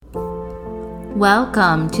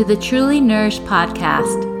Welcome to the Truly Nourished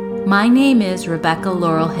podcast. My name is Rebecca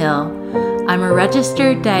Laurel Hill. I'm a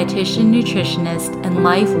registered dietitian, nutritionist, and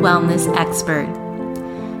life wellness expert.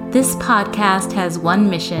 This podcast has one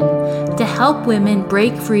mission: to help women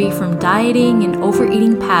break free from dieting and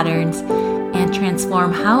overeating patterns and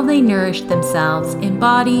transform how they nourish themselves in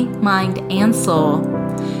body, mind, and soul.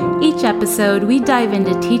 Each episode, we dive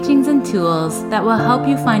into teachings and tools that will help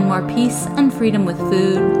you find more peace and freedom with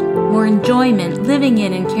food, more enjoyment living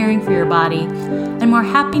in and caring for your body, and more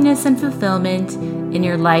happiness and fulfillment in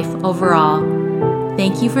your life overall.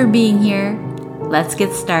 Thank you for being here. Let's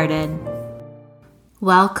get started.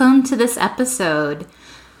 Welcome to this episode.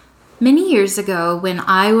 Many years ago, when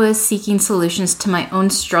I was seeking solutions to my own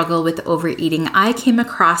struggle with overeating, I came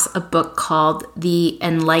across a book called The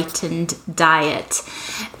Enlightened Diet,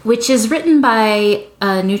 which is written by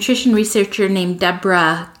a nutrition researcher named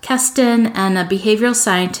Deborah Keston and a behavioral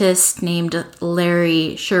scientist named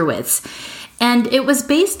Larry Sherwitz. And it was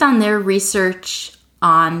based on their research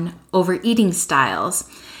on overeating styles.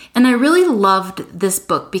 And I really loved this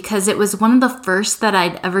book because it was one of the first that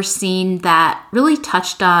I'd ever seen that really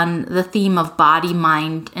touched on the theme of body,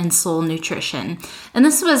 mind, and soul nutrition. And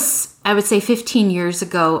this was, I would say, 15 years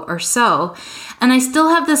ago or so. And I still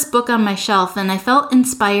have this book on my shelf, and I felt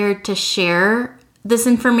inspired to share this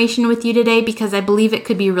information with you today because I believe it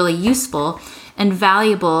could be really useful and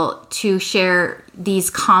valuable to share these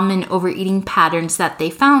common overeating patterns that they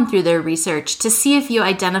found through their research to see if you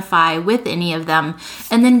identify with any of them,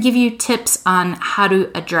 and then give you tips on how to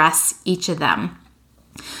address each of them.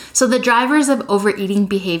 So the drivers of overeating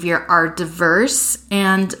behavior are diverse,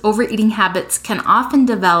 and overeating habits can often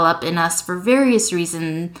develop in us for various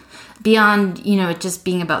reasons beyond, it just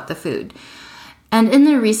being about the food. And in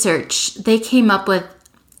their research, they came up with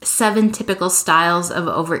 7 typical styles of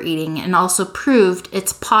overeating and also proved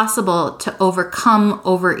it's possible to overcome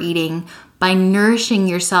overeating by nourishing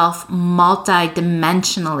yourself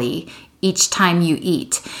multidimensionally each time you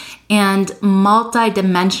eat. And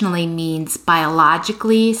multidimensionally means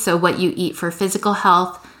biologically, so what you eat for physical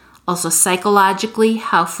health, also psychologically,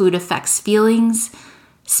 how food affects feelings,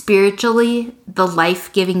 spiritually, the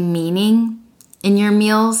life-giving meaning in your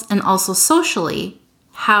meals, and also socially,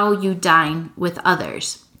 how you dine with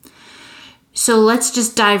others. So let's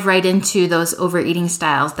just dive right into those overeating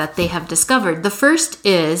styles that they have discovered. The first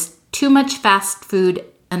is too much fast food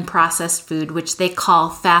and processed food, which they call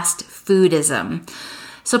fast foodism.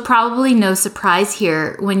 So probably no surprise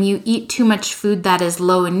here, when you eat too much food that is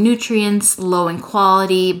low in nutrients, low in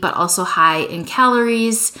quality, but also high in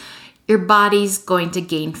calories, your body's going to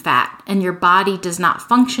gain fat, and your body does not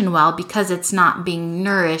function well because it's not being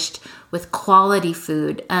nourished with quality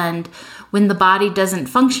food. And when the body doesn't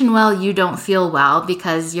function well, you don't feel well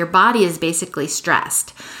because your body is basically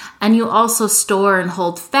stressed. And you also store and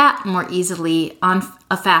hold fat more easily on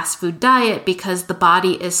a fast food diet because the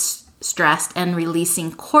body is stressed and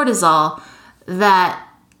releasing cortisol that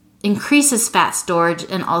increases fat storage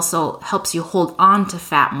and also helps you hold on to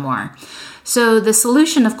fat more. So the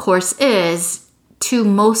solution, of course, is to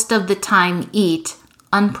most of the time eat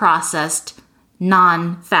unprocessed,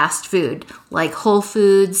 non-fast food like whole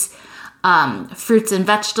foods, fruits and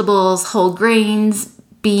vegetables, whole grains,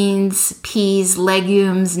 beans, peas,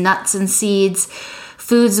 legumes, nuts and seeds,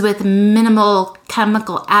 foods with minimal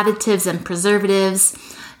chemical additives and preservatives.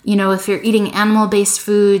 If you're eating animal-based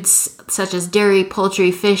foods such as dairy,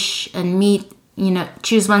 poultry, fish, and meat,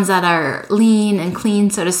 choose ones that are lean and clean,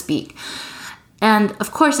 so to speak. And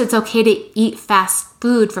of course, it's okay to eat fast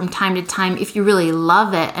food from time to time if you really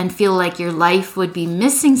love it and feel like your life would be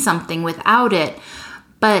missing something without it.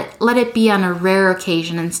 But let it be on a rare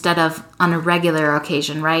occasion instead of on a regular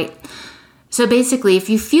occasion, right? So basically, if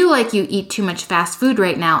you feel like you eat too much fast food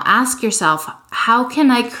right now, ask yourself, how can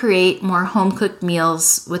I create more home-cooked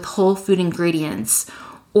meals with whole food ingredients?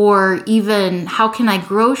 Or even, how can I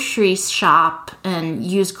grocery shop and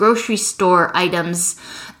use grocery store items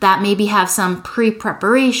that maybe have some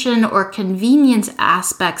pre-preparation or convenience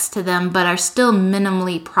aspects to them, but are still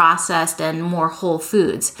minimally processed and more whole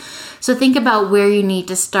foods? So think about where you need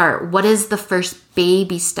to start. What is the first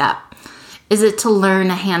baby step? Is it to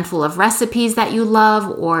learn a handful of recipes that you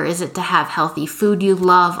love, or is it to have healthy food you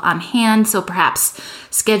love on hand? So perhaps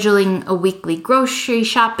scheduling a weekly grocery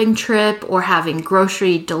shopping trip or having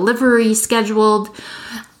grocery delivery scheduled,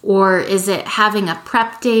 or is it having a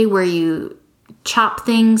prep day where you chop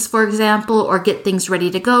things, for example, or get things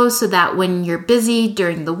ready to go so that when you're busy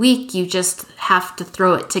during the week, you just have to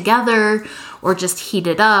throw it together or just heat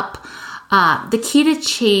it up. The key to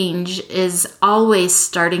change is always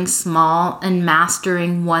starting small and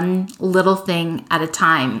mastering one little thing at a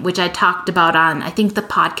time, which I talked about on, I think, the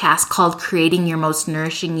podcast called Creating Your Most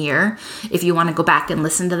Nourishing Year, if you want to go back and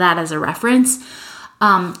listen to that as a reference.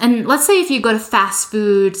 And let's say if you go to fast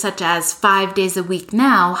food, such as 5 days a week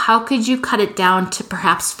now, how could you cut it down to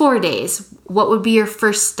perhaps 4 days? What would be your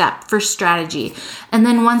first step, first strategy? And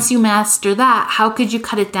then once you master that, how could you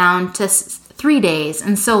cut it down to 3 days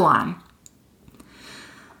and so on?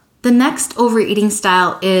 The next overeating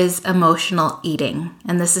style is emotional eating.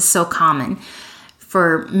 And this is so common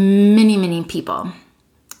for many, many people.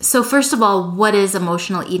 So first of all, what is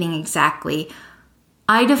emotional eating exactly?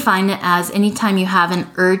 I define it as anytime you have an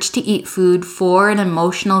urge to eat food for an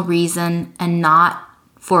emotional reason and not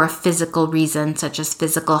for a physical reason, such as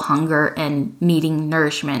physical hunger and needing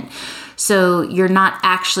nourishment. So you're not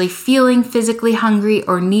actually feeling physically hungry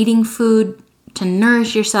or needing food to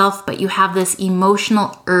nourish yourself, but you have this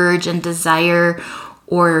emotional urge and desire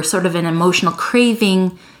or sort of an emotional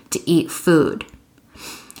craving to eat food.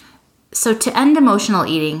 So to end emotional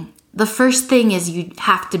eating, the first thing is you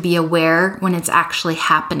have to be aware when it's actually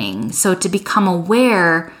happening. So to become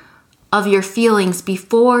aware of your feelings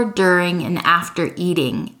before, during, and after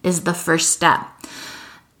eating is the first step.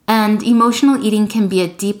 And emotional eating can be a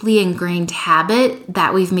deeply ingrained habit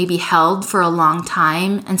that we've maybe held for a long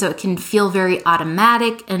time. And so it can feel very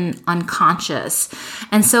automatic and unconscious.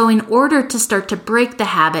 And so in order to start to break the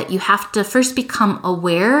habit, you have to first become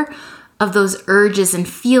aware of those urges and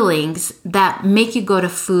feelings that make you go to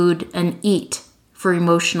food and eat for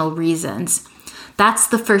emotional reasons. That's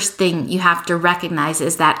the first thing you have to recognize,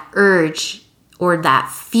 is that urge or that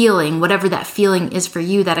feeling, whatever that feeling is for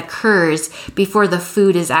you, that occurs before the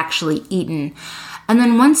food is actually eaten. And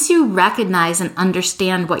then once you recognize and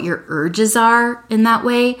understand what your urges are in that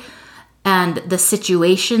way, and the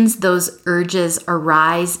situations those urges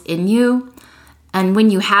arise in you, and when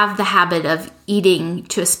you have the habit of eating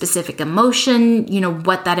to a specific emotion,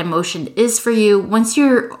 what that emotion is for you, once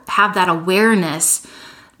you have that awareness,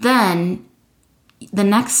 then the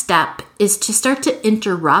next step is to start to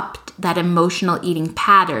interrupt that emotional eating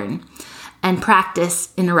pattern and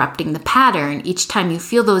practice interrupting the pattern each time you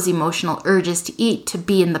feel those emotional urges to eat, to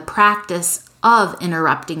be in the practice of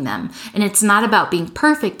interrupting them. And it's not about being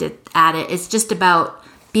perfect at it. It's just about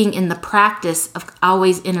being in the practice of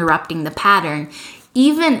always interrupting the pattern.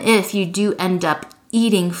 Even if you do end up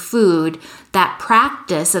eating food, that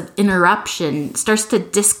practice of interruption starts to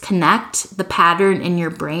disconnect the pattern in your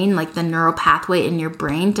brain, like the neural pathway in your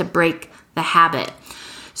brain, to break the habit.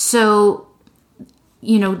 So,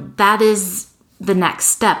 that is the next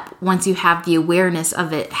step once you have the awareness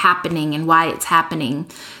of it happening and why it's happening.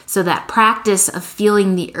 So that practice of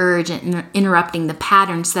feeling the urge and interrupting the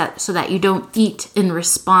pattern so that you don't eat in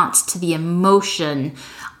response to the emotion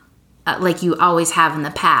like you always have in the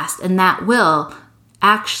past. And that will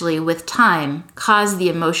actually, with time, cause the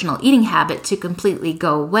emotional eating habit to completely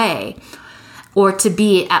go away, or to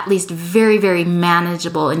be at least very, very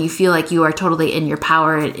manageable, and you feel like you are totally in your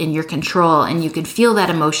power, in your control, and you can feel that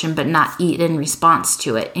emotion but not eat in response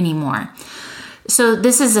to it anymore. So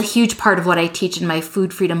this is a huge part of what I teach in my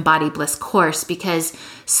Food Freedom Body Bliss course, because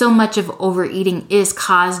so much of overeating is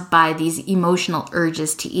caused by these emotional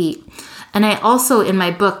urges to eat. And I also, in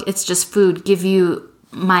my book, It's Just Food, give you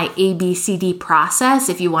my ABCD process.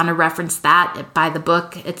 If you want to reference that, buy the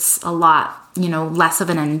book. It's a lot, less of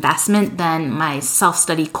an investment than my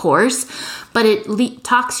self-study course, but it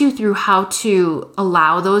talks you through how to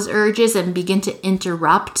allow those urges and begin to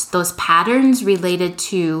interrupt those patterns related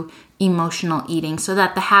to emotional eating so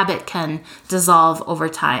that the habit can dissolve over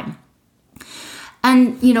time.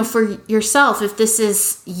 And, for yourself, if this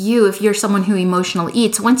is you, if you're someone who emotionally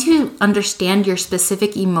eats, once you understand your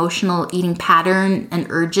specific emotional eating pattern and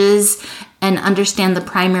urges and understand the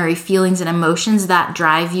primary feelings and emotions that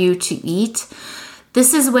drive you to eat,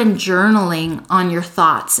 this is when journaling on your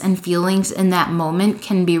thoughts and feelings in that moment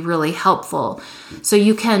can be really helpful. So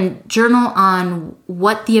you can journal on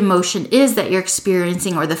what the emotion is that you're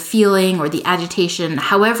experiencing, or the feeling or the agitation,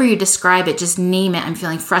 however you describe it, just name it. I'm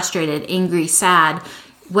feeling frustrated, angry, sad,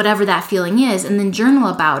 whatever that feeling is, and then journal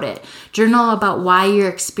about it. Journal about why you're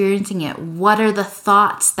experiencing it. What are the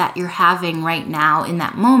thoughts that you're having right now in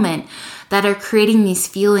that moment that are creating these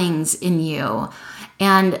feelings in you?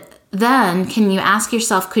 And then can you ask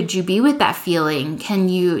yourself, could you be with that feeling? Can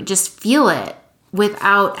you just feel it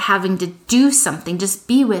without having to do something. Just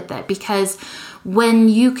be with it, because when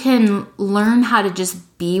you can learn how to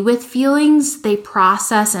just be with feelings, they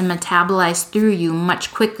process and metabolize through you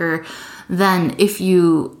much quicker than if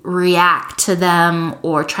you react to them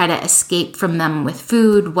or try to escape from them with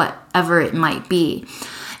food, whatever it might be.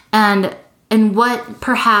 And what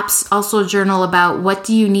perhaps also journal about, what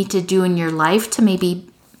do you need to do in your life to maybe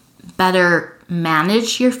better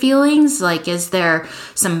manage your feelings? Like, is there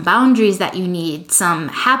some boundaries that you need, some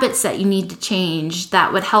habits that you need to change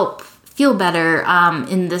that would help feel better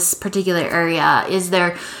in this particular area? Is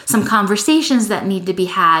there some conversations that need to be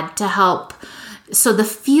had to help so the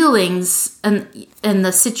feelings and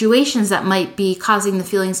the situations that might be causing the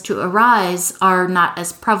feelings to arise are not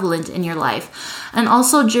as prevalent in your life? And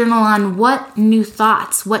also journal on what new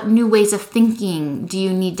thoughts, what new ways of thinking do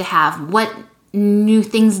you need to have? What new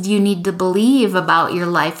things do you need to believe about your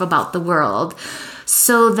life, about the world,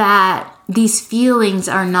 so that these feelings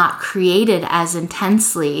are not created as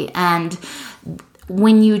intensely? And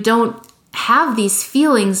when you don't have these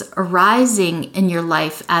feelings arising in your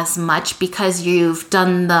life as much because you've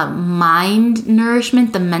done the mind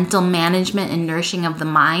nourishment, the mental management and nourishing of the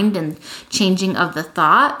mind and changing of the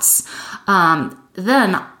thoughts,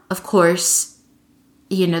 then of course,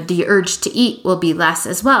 the urge to eat will be less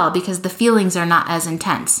as well, because the feelings are not as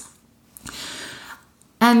intense.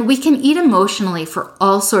 And we can eat emotionally for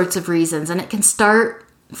all sorts of reasons, and it can start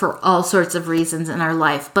for all sorts of reasons in our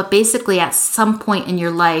life. But basically, at some point in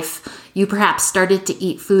your life, you perhaps started to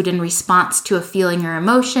eat food in response to a feeling or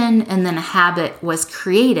emotion, and then a habit was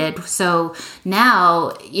created. So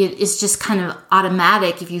now it's just kind of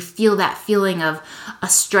automatic. If you feel that feeling of a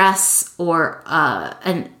stress or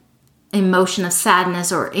an emotion of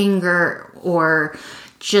sadness or anger or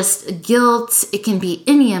just guilt, it can be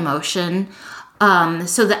any emotion.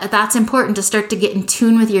 So that's important to start to get in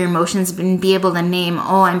tune with your emotions and be able to name,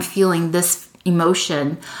 oh, I'm feeling this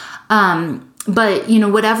emotion. But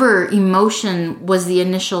whatever emotion was the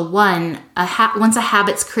initial one, once a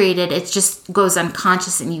habit's created, it just goes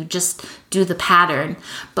unconscious and you just do the pattern.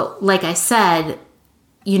 But like I said,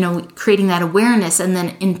 creating that awareness and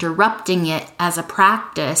then interrupting it as a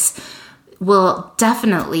practice will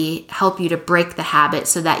definitely help you to break the habit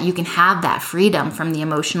so that you can have that freedom from the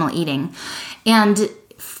emotional eating. And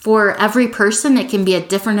for every person, it can be a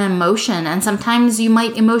different emotion. And sometimes you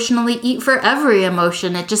might emotionally eat for every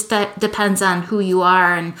emotion. It just depends on who you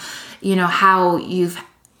are and, how you've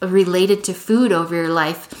related to food over your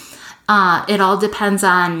life. It all depends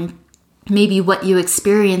on maybe what you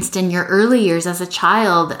experienced in your early years as a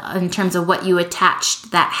child in terms of what you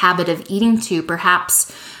attached that habit of eating to.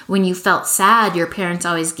 Perhaps when you felt sad, your parents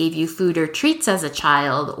always gave you food or treats as a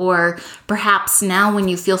child. Or perhaps now when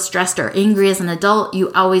you feel stressed or angry as an adult,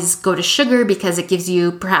 you always go to sugar because it gives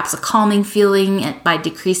you perhaps a calming feeling by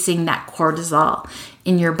decreasing that cortisol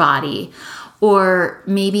in your body. Or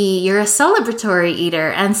maybe you're a celebratory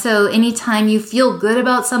eater, and so anytime you feel good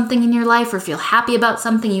about something in your life or feel happy about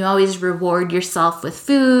something, you always reward yourself with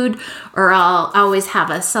food, or I'll always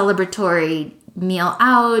have a celebratory meal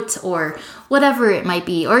out, or whatever it might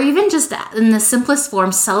be. Or even just in the simplest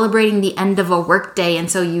form, celebrating the end of a work day,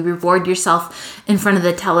 and so you reward yourself in front of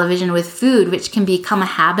the television with food, which can become a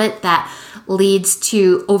habit that leads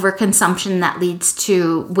to overconsumption, that leads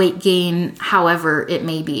to weight gain, however it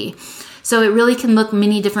may be. So it really can look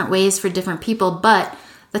many different ways for different people, but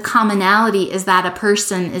the commonality is that a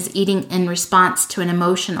person is eating in response to an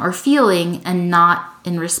emotion or feeling and not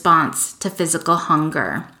in response to physical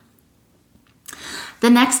hunger.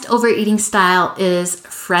 The next overeating style is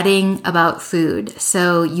fretting about food.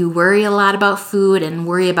 So you worry a lot about food and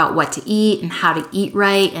worry about what to eat and how to eat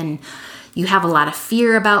right, and you have a lot of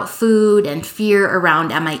fear about food and fear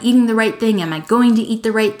around, am I eating the right thing? Am I going to eat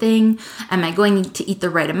the right thing? Am I going to eat the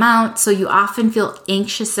right amount? So you often feel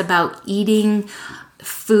anxious about eating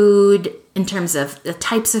food in terms of the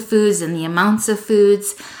types of foods and the amounts of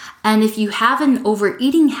foods. And if you have an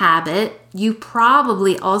overeating habit, you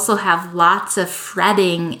probably also have lots of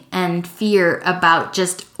fretting and fear about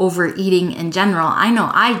just overeating in general. I know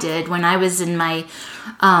I did when I was in my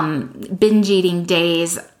binge eating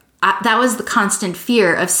days. That was the constant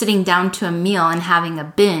fear of sitting down to a meal and having a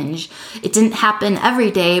binge. It didn't happen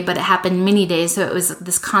every day, but it happened many days. So it was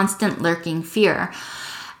this constant lurking fear.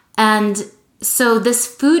 And so this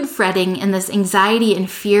food fretting and this anxiety and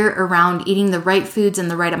fear around eating the right foods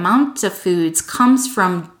and the right amount of foods comes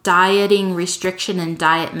from dieting, restriction, and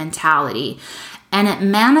diet mentality. And it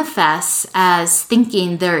manifests as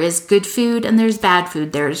thinking there is good food and there's bad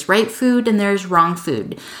food. There's right food and there's wrong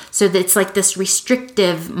food. So it's like this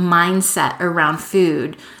restrictive mindset around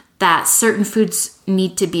food that certain foods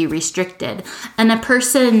need to be restricted. And a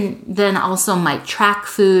person then also might track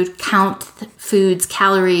food, count foods,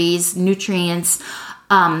 calories, nutrients,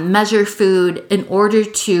 measure food in order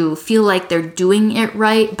to feel like they're doing it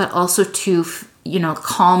right, but also to,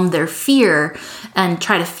 calm their fear and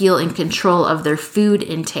try to feel in control of their food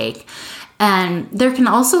intake. And there can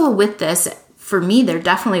also, with this, for me, there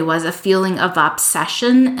definitely was a feeling of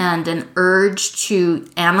obsession and an urge to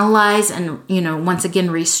analyze and, once again,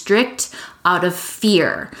 restrict out of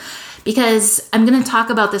fear. Because I'm going to talk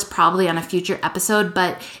about this probably on a future episode,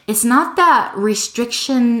 but it's not that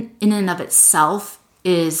restriction in and of itself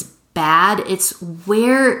is bad. It's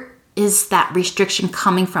where is that restriction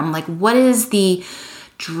coming from? Like, what is the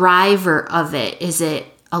driver of it? Is it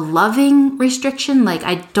a loving restriction? Like,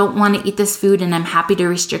 I don't want to eat this food and I'm happy to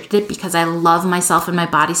restrict it because I love myself and my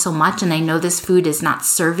body so much and I know this food is not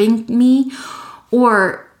serving me?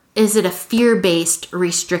 Or is it a fear-based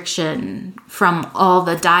restriction from all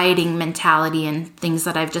the dieting mentality and things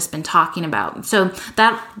that I've just been talking about? So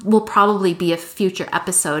that will probably be a future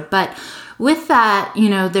episode. But with that,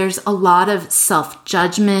 there's a lot of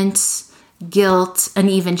self-judgment, guilt, and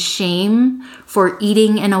even shame for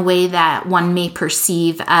eating in a way that one may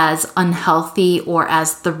perceive as unhealthy or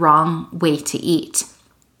as the wrong way to eat.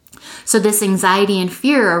 So this anxiety and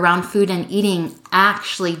fear around food and eating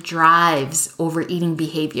actually drives overeating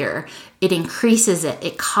behavior. It increases it.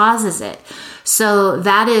 It causes it. So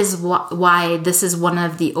that is why this is one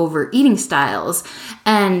of the overeating styles.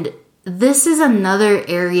 And this is another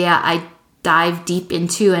area I dive deep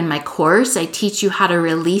into in my course. I teach you how to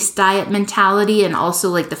release diet mentality and also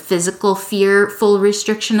like the physical fearful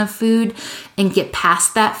restriction of food and get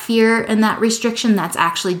past that fear and that restriction that's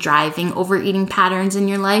actually driving overeating patterns in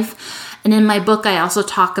your life. And in my book, I also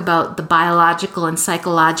talk about the biological and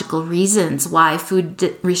psychological reasons why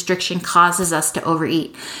food restriction causes us to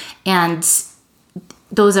overeat. And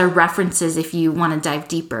those are references if you want to dive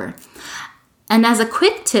deeper. And as a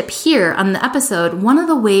quick tip here on the episode, one of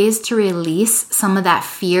the ways to release some of that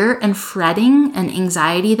fear and fretting and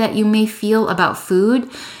anxiety that you may feel about food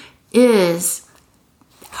is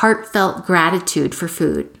heartfelt gratitude for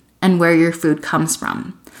food and where your food comes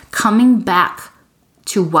from. Coming back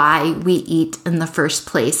to why we eat in the first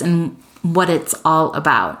place and what it's all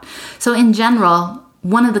about. So in general,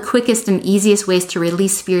 one of the quickest and easiest ways to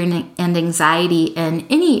release fear and anxiety in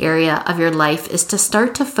any area of your life is to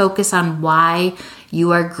start to focus on why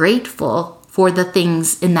you are grateful for the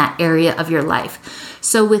things in that area of your life.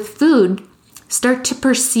 So with food, start to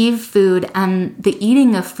perceive food and the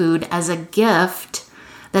eating of food as a gift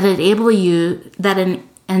that enables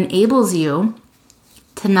you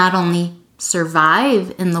to not only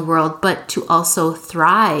survive in the world, but to also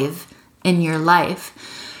thrive in your life.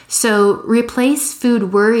 So replace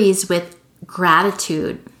food worries with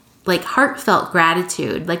gratitude, like heartfelt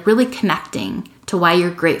gratitude, like really connecting to why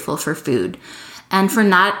you're grateful for food. And for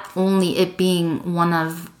not only it being one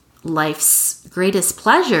of life's greatest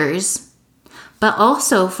pleasures, but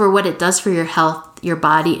also for what it does for your health, your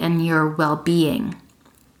body, and your well-being.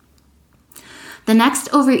 The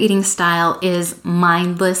next overeating style is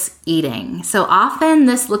mindless eating. So often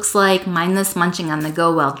this looks like mindless munching on the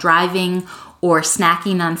go while driving or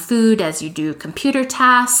snacking on food as you do computer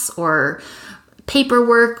tasks or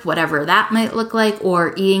paperwork, whatever that might look like,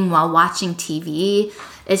 or eating while watching TV.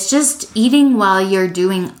 It's just eating while you're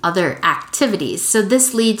doing other activities. So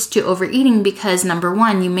this leads to overeating because number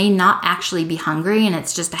one, you may not actually be hungry and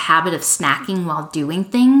it's just a habit of snacking while doing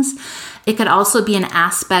things. It could also be an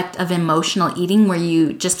aspect of emotional eating where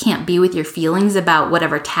you just can't be with your feelings about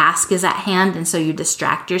whatever task is at hand. And so you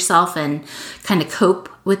distract yourself and kind of cope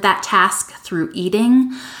with that task through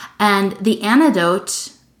eating. And the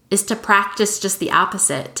antidote is to practice just the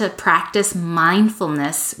opposite, to practice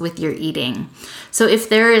mindfulness with your eating. So if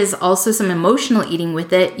there is also some emotional eating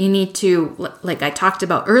with it, you need to, like I talked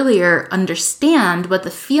about earlier, understand what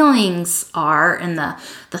the feelings are and the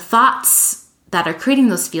thoughts that are creating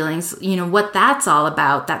those feelings, what that's all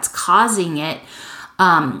about, that's causing it.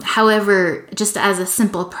 However, just as a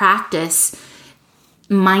simple practice,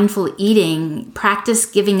 mindful eating, practice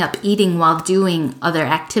giving up eating while doing other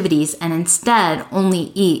activities and instead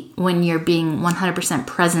only eat when you're being 100%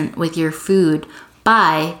 present with your food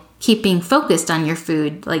by keeping focused on your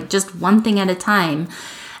food, like just one thing at a time.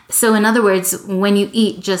 So in other words, when you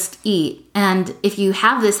eat, just eat. And if you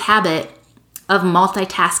have this habit of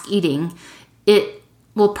multitask eating, it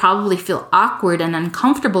will probably feel awkward and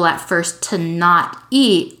uncomfortable at first to not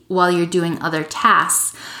eat while you're doing other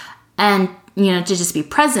tasks. And, to just be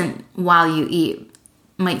present while you eat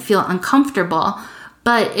might feel uncomfortable.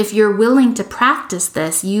 But if you're willing to practice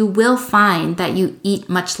this, you will find that you eat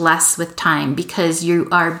much less with time because you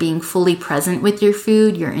are being fully present with your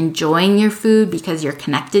food. You're enjoying your food because you're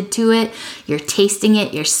connected to it. You're tasting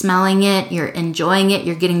it, you're smelling it, you're enjoying it,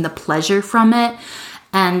 you're getting the pleasure from it.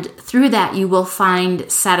 And through that, you will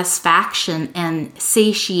find satisfaction and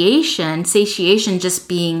satiation. Satiation just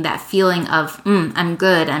being that feeling of, I'm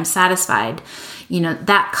good, I'm satisfied.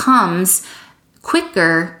 That comes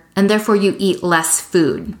quicker, and therefore you eat less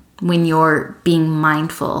food when you're being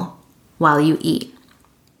mindful while you eat.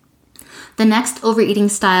 The next overeating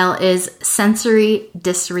style is sensory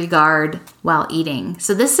disregard while eating.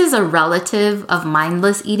 So this is a relative of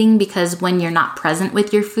mindless eating because when you're not present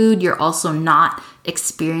with your food, you're also not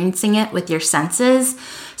experiencing it with your senses.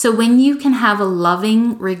 So when you can have a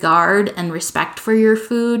loving regard and respect for your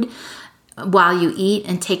food while you eat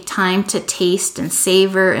and take time to taste and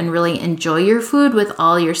savor and really enjoy your food with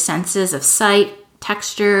all your senses of sight,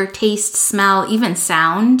 texture, taste, smell, even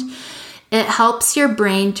sound, it helps your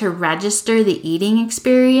brain to register the eating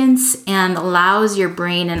experience and allows your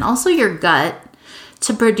brain and also your gut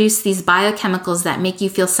to produce these biochemicals that make you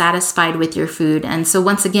feel satisfied with your food. And so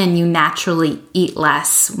once again, you naturally eat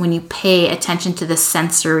less when you pay attention to the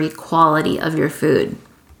sensory quality of your food.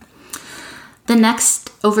 The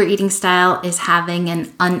next overeating style is having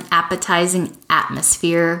an unappetizing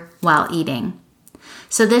atmosphere while eating.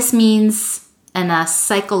 So this means in a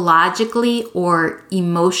psychologically or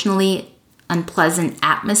emotionally unpleasant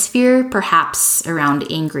atmosphere, perhaps around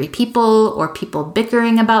angry people or people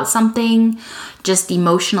bickering about something, just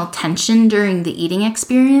emotional tension during the eating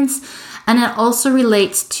experience. And it also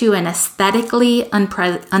relates to an aesthetically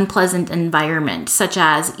unpleasant environment, such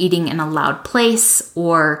as eating in a loud place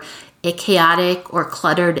or a chaotic or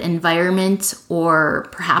cluttered environment, or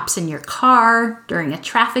perhaps in your car during a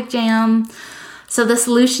traffic jam. So the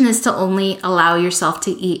solution is to only allow yourself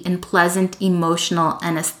to eat in pleasant, emotional,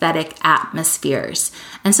 and aesthetic atmospheres.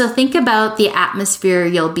 And so think about the atmosphere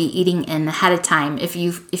you'll be eating in ahead of time. If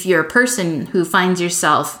you're a person who finds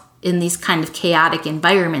yourself in these kind of chaotic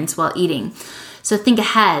environments while eating. So think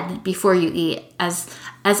ahead before you eat as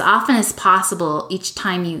often as possible each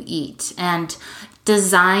time you eat, and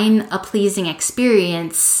design a pleasing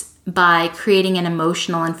experience by creating an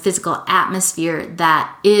emotional and physical atmosphere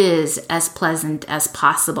that is as pleasant as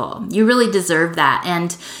possible. You really deserve that.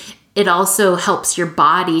 And it also helps your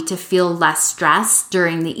body to feel less stress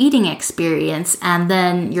during the eating experience. And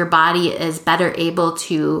then your body is better able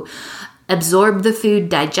to absorb the food,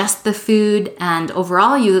 digest the food, and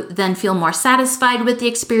overall you then feel more satisfied with the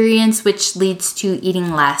experience, which leads to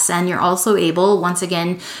eating less. And you're also able, once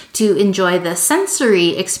again, to enjoy the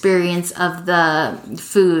sensory experience of the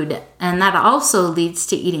food, and that also leads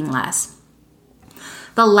to eating less.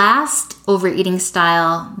 The last overeating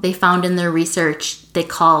style they found in their research they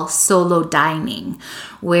call solo dining,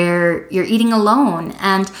 where you're eating alone.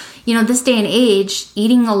 And this day and age,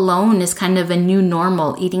 eating alone is kind of a new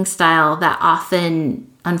normal eating style that often,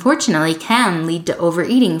 unfortunately, can lead to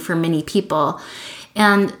overeating for many people.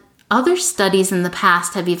 And other studies in the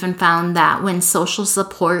past have even found that when social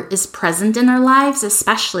support is present in our lives,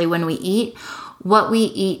 especially when we eat, what we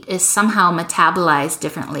eat is somehow metabolized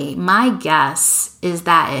differently. My guess is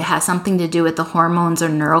that it has something to do with the hormones or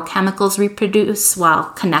neurochemicals we produce while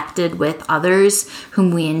connected with others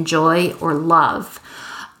whom we enjoy or love.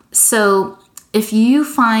 So if you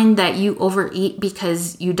find that you overeat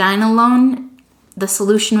because you dine alone, the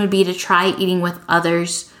solution would be to try eating with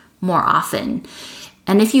others more often.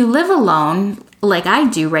 And if you live alone, like I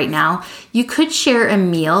do right now, you could share a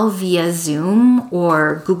meal via Zoom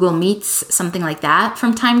or Google Meets, something like that,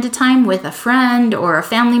 from time to time with a friend or a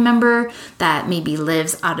family member that maybe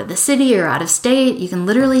lives out of the city or out of state. You can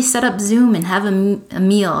literally set up Zoom and have a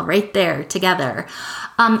meal right there together.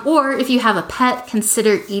 Or if you have a pet,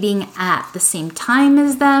 consider eating at the same time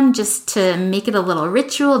as them, just to make it a little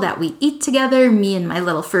ritual that we eat together, me and my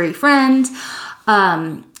little furry friend.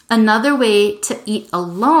 Another way to eat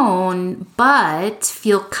alone but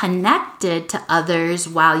feel connected to others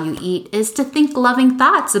while you eat is to think loving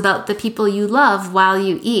thoughts about the people you love while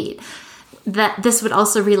you eat. That this would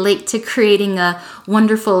also relate to creating a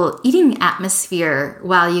wonderful eating atmosphere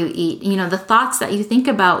while you eat. The thoughts that you think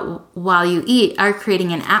about while you eat are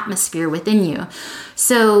creating an atmosphere within you.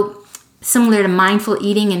 So similar to mindful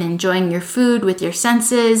eating and enjoying your food with your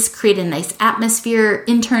senses, create a nice atmosphere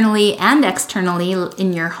internally and externally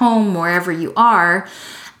in your home, wherever you are.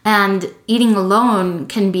 And eating alone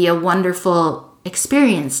can be a wonderful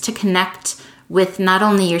experience to connect with not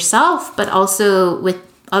only yourself, but also with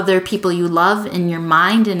other people you love in your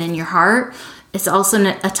mind and in your heart. It's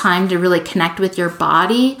also a time to really connect with your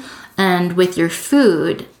body and with your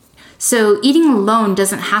food. So eating alone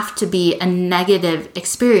doesn't have to be a negative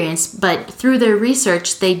experience, but through their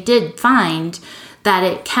research, they did find that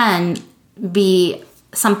it can be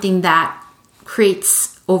something that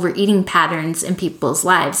creates overeating patterns in people's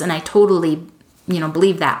lives. And I totally,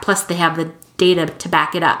 believe that. Plus they have the data to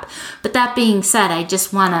back it up. But that being said, I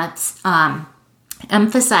just want to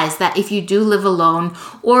emphasize that if you do live alone,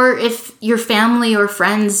 or if your family or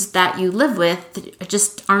friends that you live with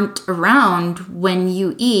just aren't around when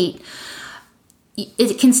you eat,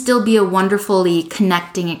 it can still be a wonderfully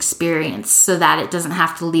connecting experience so that it doesn't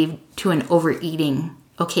have to lead to an overeating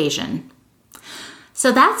occasion.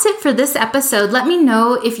 So that's it for this episode. Let me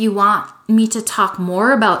know if you want me to talk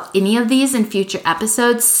more about any of these in future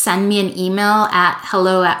episodes. Send me an email at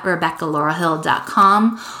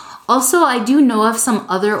hello@RebeccaLaurelHill.com. Also, I do know of some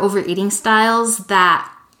other overeating styles that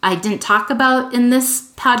I didn't talk about in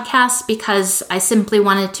this podcast because I simply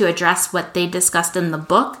wanted to address what they discussed in the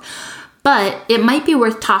book. But it might be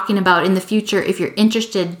worth talking about in the future. If you're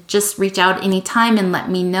interested, just reach out anytime and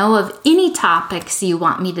let me know of any topics you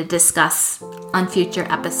want me to discuss on future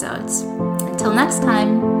episodes. Until next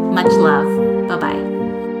time, much love. Bye-bye.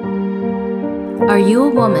 Are you a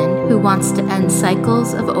woman who wants to end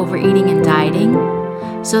cycles of overeating and dieting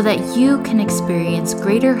so that you can experience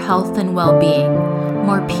greater health and well-being,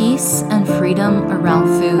 more peace and freedom around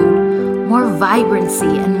food, more vibrancy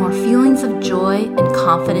and more feelings of joy and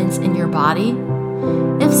confidence in your body?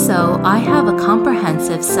 If so, I have a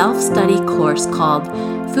comprehensive self-study course called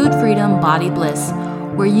Food Freedom Body Bliss,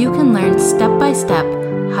 where you can learn step-by-step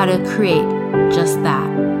how to create just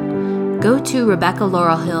that. Go to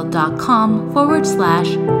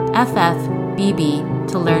RebeccaLaurelHill.com/FFBB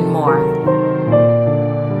to learn more.